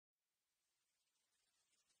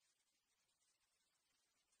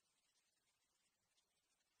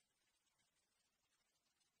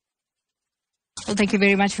Well, thank you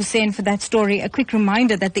very much, Hussein, for that story. A quick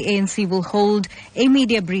reminder that the ANC will hold a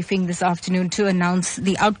media briefing this afternoon to announce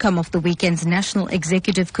the outcome of the weekend's National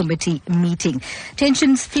Executive Committee meeting.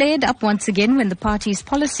 Tensions flared up once again when the party's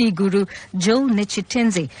policy guru, Jill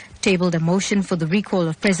Nechitenze, tabled a motion for the recall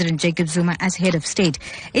of President Jacob Zuma as head of state.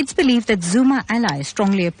 It's believed that Zuma allies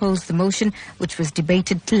strongly opposed the motion, which was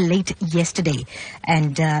debated till late yesterday.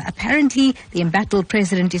 And apparently, the embattled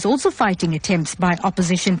president is also fighting attempts by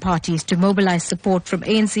opposition parties to mobilize support from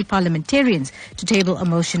ANC parliamentarians to table a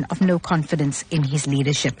motion of no confidence in his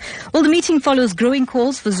leadership. Well, the meeting follows growing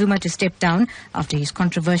calls for Zuma to step down after his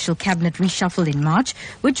controversial cabinet reshuffle in March,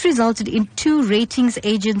 which resulted in 2 ratings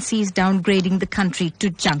agencies downgrading the country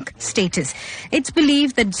to junk status. It's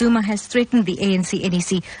believed that Zuma has threatened the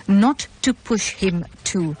ANC-NEC not to push him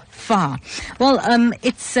too far. Well,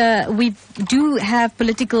 we do have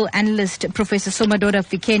political analyst Professor Somadoda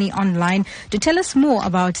Fikeni online to tell us more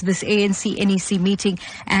about this ANC-NEC meeting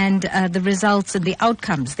and the results and the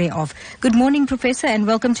outcomes thereof. Good morning, Professor, and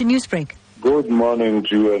welcome to Newsbreak. Good morning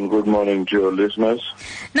to you and good morning to your listeners.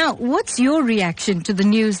 Now, what's your reaction to the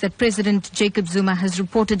news that President Jacob Zuma has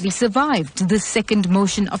reportedly survived this second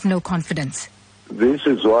motion of no confidence? This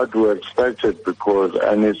is what we expected because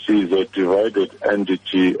NEC is a divided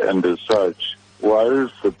entity, and as such,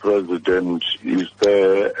 whilst the president is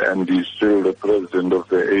there and is still the president of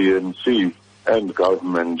the ANC and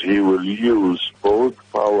government, he will use both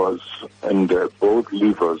powers and both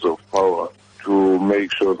levers of power to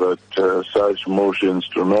make sure that such motions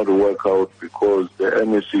do not work out because the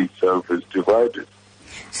NEC itself is divided.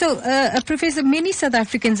 So, Professor, many South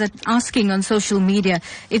Africans are asking on social media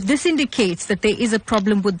if this indicates that there is a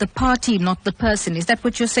problem with the party, not the person. Is that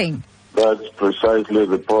what you're saying? That's precisely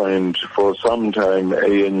the point. For some time,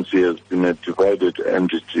 ANC has been a divided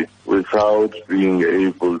entity without being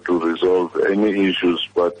able to resolve any issues,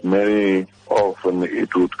 but many often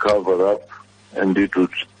it would cover up and it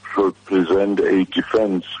would present a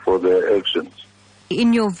defense for their actions.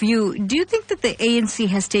 In your view, do you think that the ANC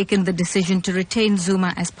has taken the decision to retain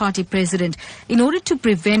Zuma as party president in order to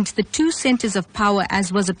prevent the 2 centers of power,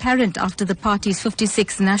 as was apparent after the party's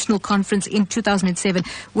 56th national conference in 2007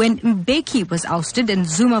 when Mbeki was ousted and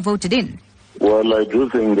Zuma voted in? Well, I do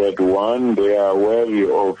think that, one, they are wary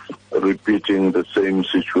of repeating the same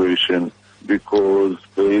situation because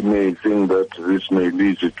they may think that this may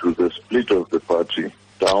lead to the split of the party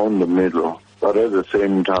down the middle, but at the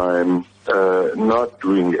same time, not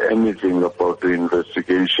doing anything about the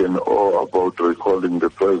investigation or about recalling the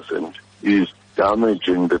president is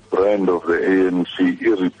damaging the brand of the ANC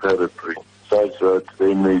irreparably, such that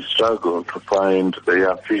they may struggle to find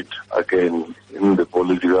their feet again in the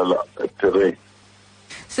political terrain.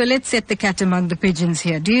 So let's set the cat among the pigeons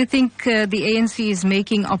here. Do you think the ANC is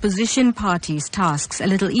making opposition parties' tasks a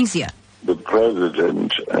little easier? The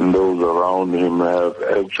president and those around him have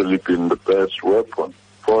actually been the best weapon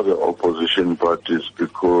for the opposition parties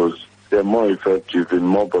because they're more effective in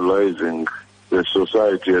mobilizing the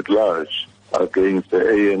society at large against the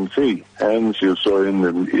ANC. Hence, you saw in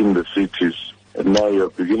the cities, and now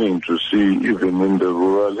you're beginning to see even in the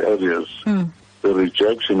rural areas, the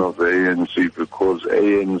rejection of the ANC because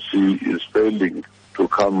ANC is failing to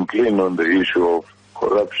come clean on the issue of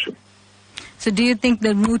corruption. So do you think the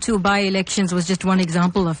Mutu by-elections was just one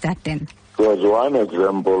example of that then? It was one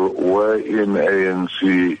example wherein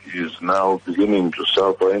ANC is now beginning to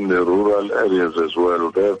suffer in the rural areas as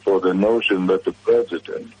well. Therefore, the notion that the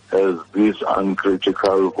president has this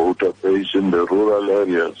uncritical voter base in the rural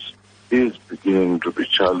areas is beginning to be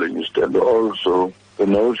challenged. And also, the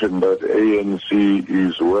notion that ANC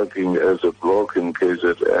is working as a bloc in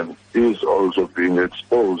KZN is also being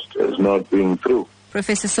exposed as not being true.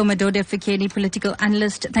 Professor Somadoda Fikeni, political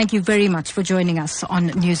analyst, thank you very much for joining us on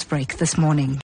Newsbreak this morning.